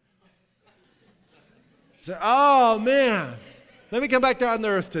 Say, oh man, let me come back down to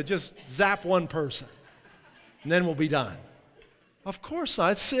earth to just zap one person, and then we'll be done. Of course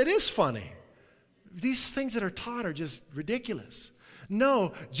not. It is funny. These things that are taught are just ridiculous.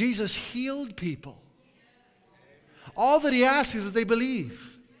 No, Jesus healed people. All that he asks is that they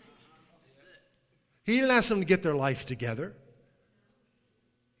believe. He didn't ask them to get their life together.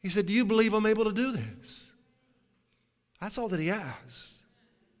 He said, do you believe I'm able to do this? That's all that he asked.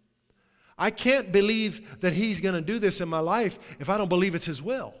 I can't believe that he's going to do this in my life if I don't believe it's his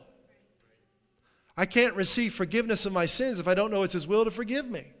will. I can't receive forgiveness of my sins if I don't know it's his will to forgive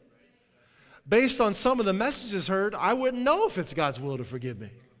me. Based on some of the messages heard, I wouldn't know if it's God's will to forgive me.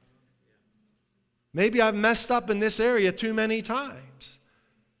 Maybe I've messed up in this area too many times.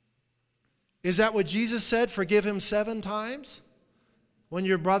 Is that what Jesus said? Forgive him 7 times when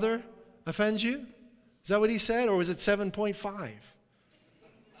your brother offends you? Is that what he said? Or was it 7.5?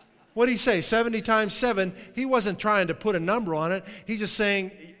 What did he say? 70 times 7. He wasn't trying to put a number on it. He's just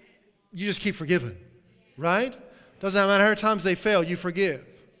saying, you just keep forgiving. Right? Doesn't matter how many times they fail, you forgive.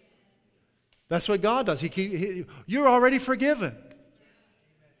 That's what God does. You're already forgiven.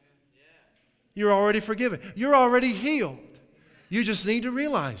 You're already forgiven. You're already healed. You just need to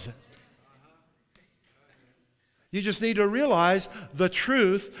realize it. You just need to realize the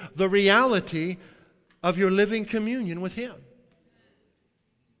truth, the reality of your living communion with him.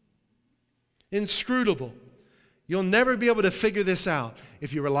 Inscrutable. You'll never be able to figure this out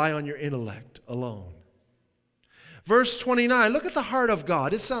if you rely on your intellect alone. Verse 29, look at the heart of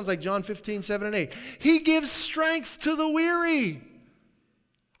God. This sounds like John 15, 7 and 8. He gives strength to the weary.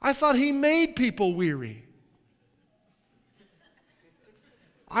 I thought he made people weary.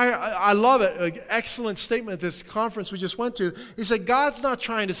 I love it. An excellent statement at this conference we just went to. He said, God's not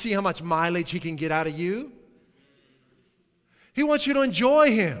trying to see how much mileage he can get out of you. He wants you to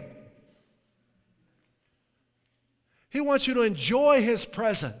enjoy him. He wants you to enjoy his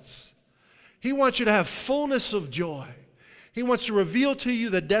presence. He wants you to have fullness of joy. He wants to reveal to you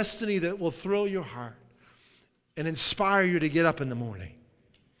the destiny that will thrill your heart and inspire you to get up in the morning.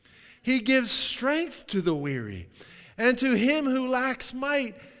 He gives strength to the weary, and to him who lacks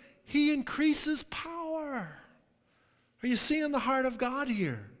might, he increases power. Are you seeing the heart of God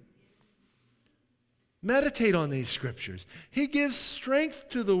here? Meditate on these scriptures. He gives strength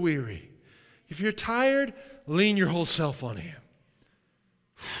to the weary. If you're tired, lean your whole self on him.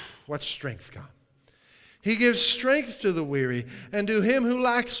 What strength come? He gives strength to the weary, and to him who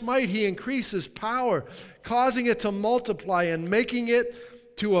lacks might, he increases power, causing it to multiply and making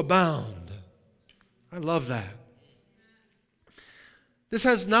it to abound. I love that. This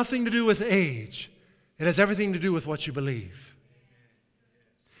has nothing to do with age. It has everything to do with what you believe.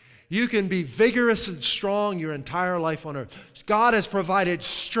 You can be vigorous and strong your entire life on earth. God has provided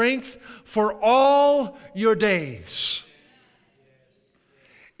strength for all your days.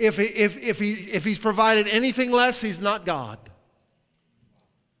 If he's provided anything less, he's not God.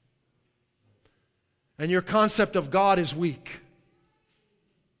 And your concept of God is weak.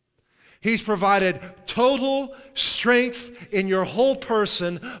 He's provided total strength in your whole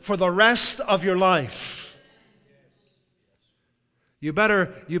person for the rest of your life. You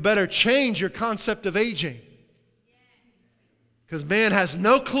better change your concept of aging. Because man has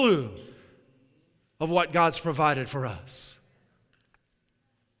no clue of what God's provided for us.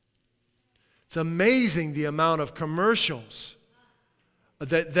 It's amazing the amount of commercials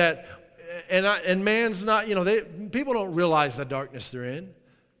and man's not, people don't realize the darkness they're in.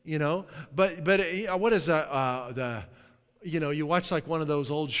 But what is you watch like one of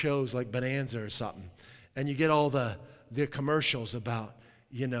those old shows like Bonanza or something, and you get all the commercials about,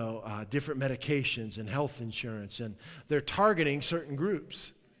 different medications and health insurance, and they're targeting certain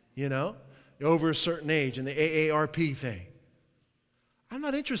groups, over a certain age, and the AARP thing. I'm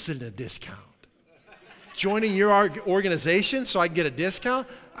not interested in a discount. Joining your organization so I can get a discount?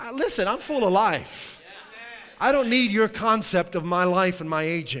 Listen, I'm full of life. I don't need your concept of my life and my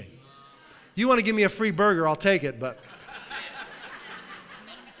aging. You want to give me a free burger, I'll take it, but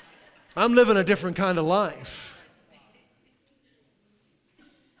I'm living a different kind of life.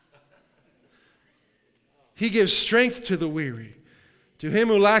 He gives strength to the weary. To him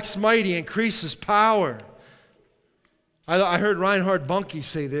who lacks might, he increases power. I heard Reinhard Bonnke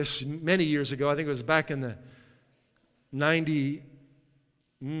say this many years ago. I think it was back in the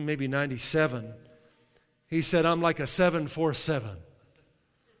 97. He said, I'm like a 747,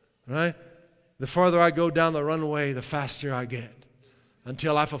 right? The farther I go down the runway, the faster I get.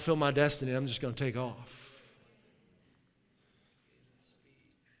 Until I fulfill my destiny, I'm just going to take off.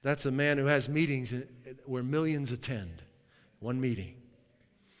 That's a man who has meetings where millions attend. One meeting.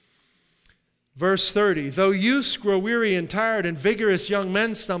 Verse 30, though youths grow weary and tired and vigorous young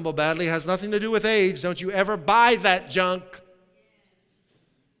men stumble badly, has nothing to do with age. Don't you ever buy that junk.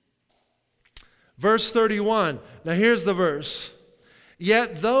 Verse 31. Now here's the verse.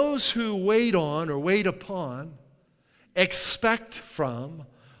 Yet those who wait on or wait upon, expect from,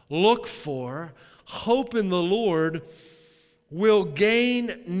 look for, hope in the Lord will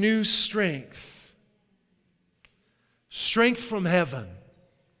gain new strength. Strength from heaven.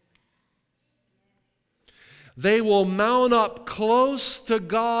 They will mount up close to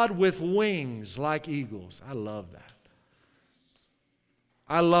God with wings like eagles. I love that.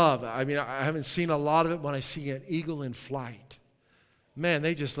 I haven't seen a lot of it when I see an eagle in flight. Man,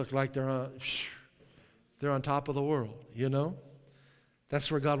 they just look like they're on top of the world, you know?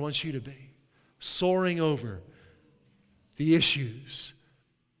 That's where God wants you to be. Soaring over the issues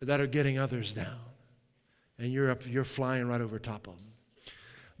that are getting others down. And you're flying right over top of them.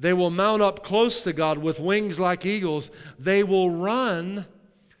 They will mount up close to God with wings like eagles. They will run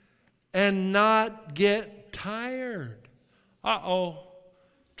and not get tired. Uh-oh.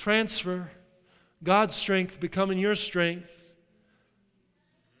 Transfer. God's strength becoming your strength.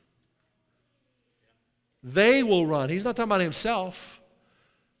 They will run. He's not talking about himself.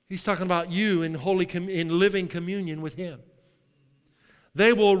 He's talking about you in living communion with him.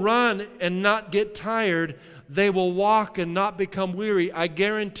 They will run and not get tired. They will walk and not become weary. I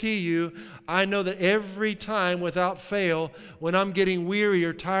guarantee you, I know that every time without fail, when I'm getting weary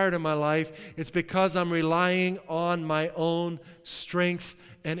or tired in my life, it's because I'm relying on my own strength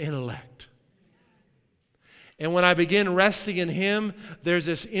and intellect. And when I begin resting in him, there's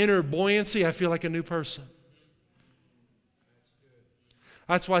this inner buoyancy. I feel like a new person.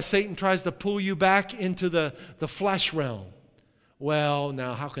 That's why Satan tries to pull you back into the flesh realm. Well,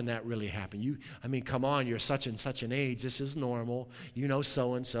 now, how can that really happen? Come on, you're such and such an age. This is normal. You know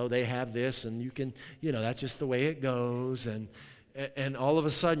so-and-so, they have this, and you can, that's just the way it goes. And all of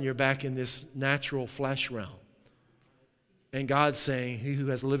a sudden, you're back in this natural flesh realm. And God's saying, he who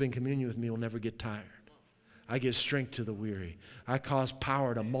has living communion with me will never get tired. I give strength to the weary. I cause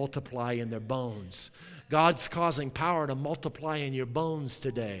power to multiply in their bones. God's causing power to multiply in your bones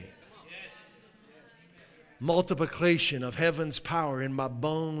today. Multiplication of heaven's power in my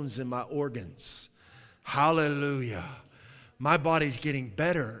bones and my organs. Hallelujah. My body's getting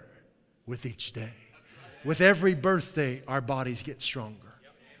better with each day. With every birthday, our bodies get stronger.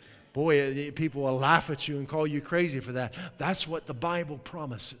 Boy, people will laugh at you and call you crazy for that. That's what the Bible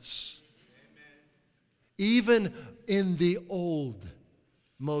promises. Even in the old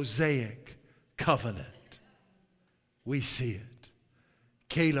Mosaic covenant, we see it.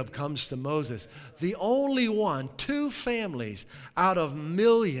 Caleb comes to Moses, the only one, 2 families out of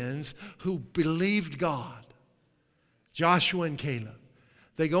millions who believed God. Joshua and Caleb.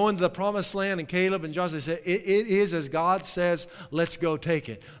 They go into the promised land, and Caleb and Joshua say, it is as God says, let's go take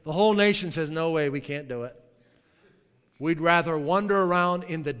it. The whole nation says, no way, we can't do it. We'd rather wander around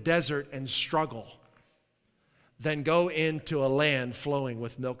in the desert and struggle than go into a land flowing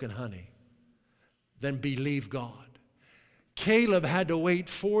with milk and honey, than believe God. Caleb had to wait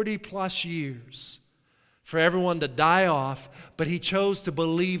 40 plus years for everyone to die off, but he chose to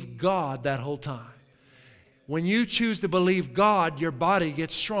believe God that whole time. When you choose to believe God, your body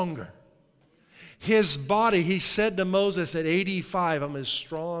gets stronger. His body, he said to Moses at 85, I'm as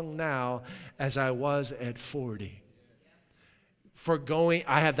strong now as I was at 40.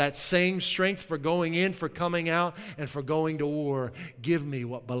 I have that same strength for going in, for coming out, and for going to war. Give me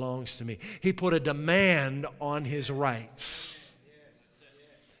what belongs to me. He put a demand on his rights.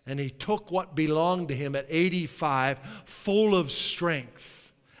 And he took what belonged to him at 85, full of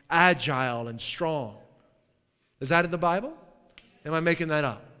strength, agile and strong. Is that in the Bible? Am I making that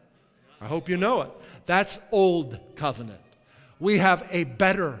up? I hope you know it. That's old covenant. We have a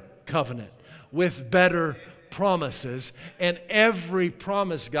better covenant with better promises, and every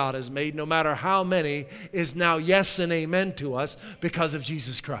promise God has made, no matter how many, is now yes and amen to us because of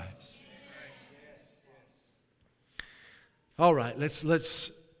Jesus Christ. All right,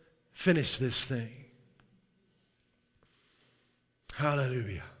 let's finish this thing.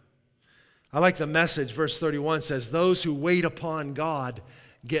 Hallelujah. I like the Message. Verse 31 says, those who wait upon God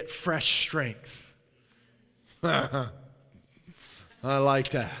get fresh strength. I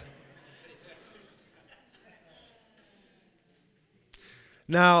like that.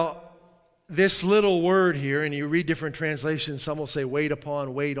 Now, this little word here, and you read different translations, some will say wait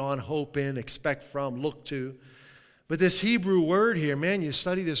upon, wait on, hope in, expect from, look to. But this Hebrew word here, man, you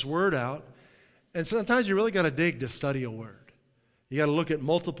study this word out, and sometimes you really got to dig to study a word. You got to look at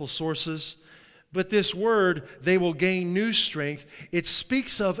multiple sources. But this word, they will gain new strength, it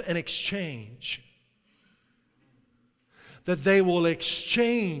speaks of an exchange. That they will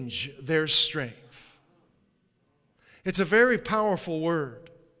exchange their strength. It's a very powerful word.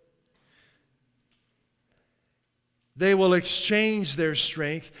 They will exchange their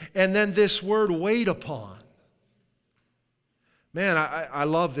strength. And then this word, wait upon. Man, I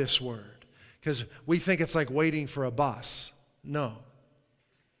love this word because we think it's like waiting for a bus. No.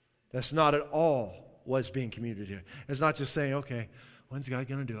 That's not at all what's being communicated here. It's not just saying, okay, when's God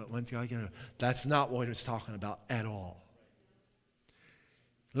going to do it? When's God going to do it? That's not what it's talking about at all.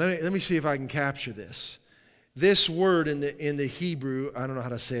 Let me see if I can capture this. This word in the Hebrew, I don't know how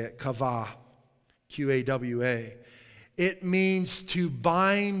to say it, kavah, Q-A-W-A. It means to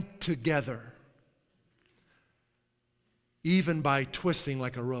bind together, even by twisting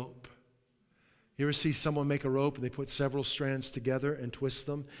like a rope. You ever see someone make a rope and they put several strands together and twist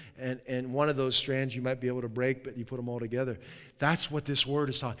them? And one of those strands you might be able to break, but you put them all together. That's what this word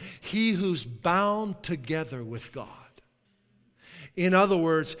is talking. He who's bound together with God. In other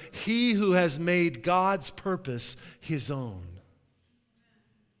words, he who has made God's purpose his own.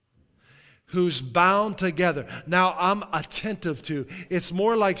 Who's bound together. Now, I'm attentive to. It's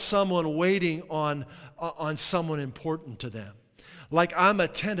more like someone waiting on someone important to them. Like I'm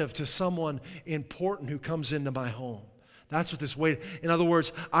attentive to someone important who comes into my home. That's what this wait. In other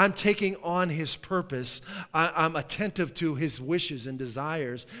words, I'm taking on his purpose. I'm attentive to his wishes and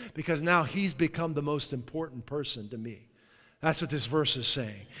desires because now he's become the most important person to me. That's what this verse is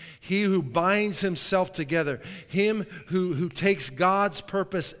saying. He who binds himself together, him who takes God's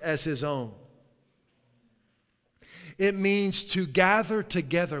purpose as his own. It means to gather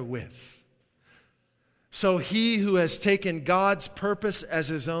together with. So he who has taken God's purpose as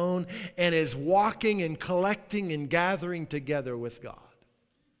his own and is walking and collecting and gathering together with God.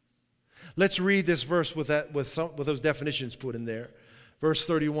 Let's read this verse with those definitions put in there. Verse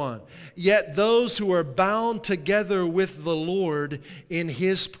 31. Yet those who are bound together with the Lord in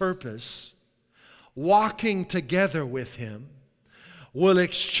his purpose, walking together with him, will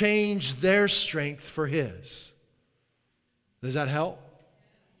exchange their strength for his. Does that help?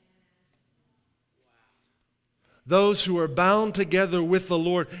 Those who are bound together with the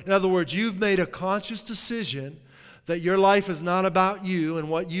Lord. In other words, you've made a conscious decision that your life is not about you and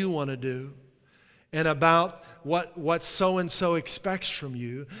what you want to do and about what so-and-so expects from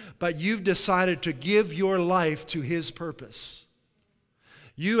you, but you've decided to give your life to his purpose.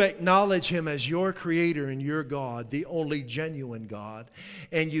 You acknowledge him as your creator and your God, the only genuine God,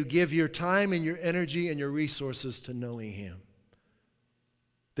 and you give your time and your energy and your resources to knowing him.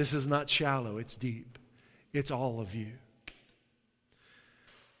 This is not shallow, it's deep. It's all of you.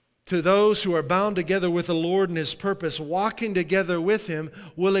 To those who are bound together with the Lord and his purpose, walking together with him,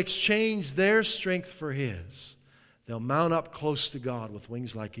 will exchange their strength for his. They'll mount up close to God with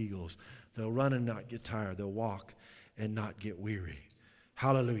wings like eagles. They'll run and not get tired. They'll walk and not get weary.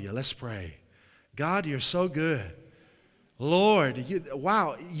 Hallelujah. Let's pray. God, you're so good. Lord,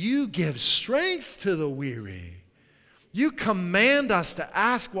 you give strength to the weary. You command us to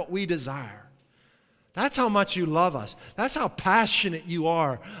ask what we desire. That's how much you love us. That's how passionate you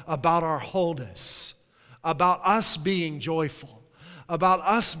are about our wholeness, about us being joyful, about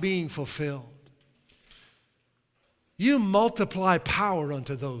us being fulfilled. You multiply power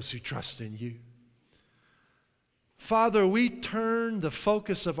unto those who trust in you. Father, we turn the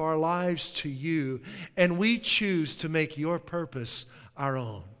focus of our lives to you, and we choose to make your purpose our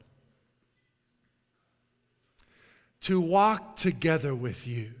own. To walk together with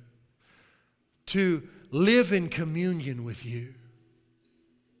you. To live in communion with you.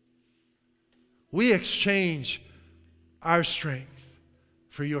 We exchange our strength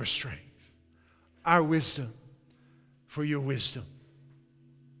for your strength. Our wisdom for your wisdom.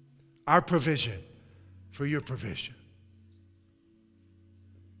 Our provision for your provision.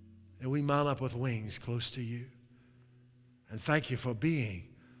 And we mount up with wings close to you. And thank you for being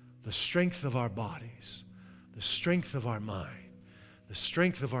the strength of our bodies, the strength of our mind, the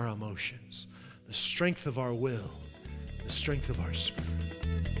strength of our emotions, the strength of our will, the strength of our spirit.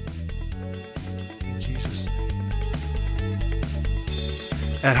 In Jesus' name.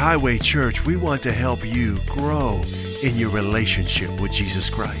 At Highway Church, we want to help you grow in your relationship with Jesus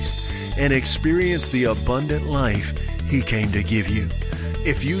Christ and experience the abundant life He came to give you.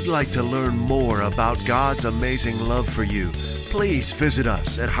 If you'd like to learn more about God's amazing love for you, please visit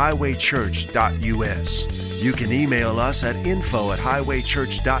us at highwaychurch.us. You can email us at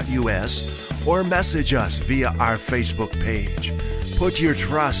info@highwaychurch.us or message us via our Facebook page. Put your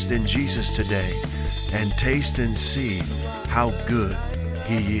trust in Jesus today and taste and see how good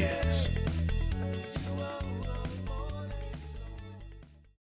He is.